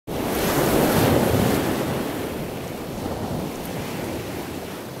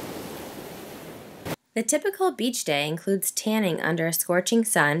The typical beach day includes tanning under a scorching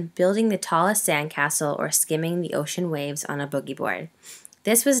sun, building the tallest sandcastle, or skimming the ocean waves on a boogie board.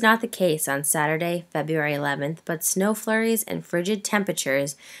 This was not the case on Saturday, February 11th, but snow flurries and frigid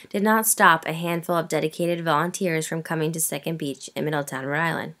temperatures did not stop a handful of dedicated volunteers from coming to Second Beach in Middletown, Rhode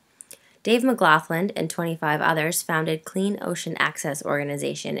Island. Dave McLaughlin and 25 others founded Clean Ocean Access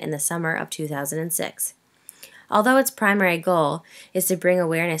Organization in the summer of 2006. Although its primary goal is to bring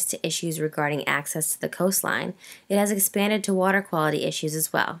awareness to issues regarding access to the coastline, it has expanded to water quality issues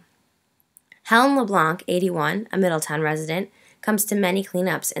as well. Helen LeBlanc, 81, a Middletown resident, comes to many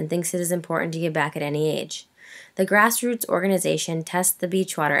cleanups and thinks it is important to give back at any age. The grassroots organization tests the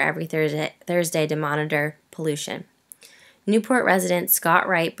beach water every Thursday to monitor pollution. Newport resident Scott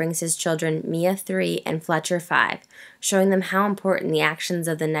Wright brings his children Mia, 3, and Fletcher, 5, showing them how important the actions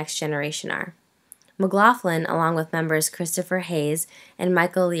of the next generation are. McLaughlin, along with members Christopher Hayes and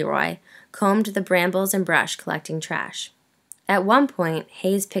Michael Leroy, combed the brambles and brush collecting trash. At one point,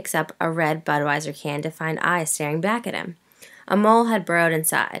 Hayes picks up a red Budweiser can to find eyes staring back at him. A mole had burrowed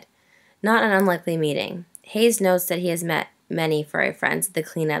inside. Not an unlikely meeting. Hayes notes that he has met many furry friends at the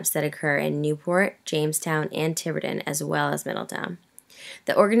cleanups that occur in Newport, Jamestown, and Tiverton, as well as Middletown.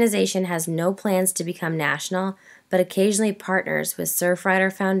 The organization has no plans to become national, but occasionally partners with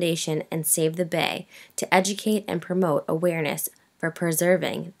Surfrider Foundation and Save the Bay to educate and promote awareness for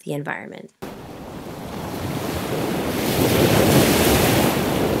preserving the environment.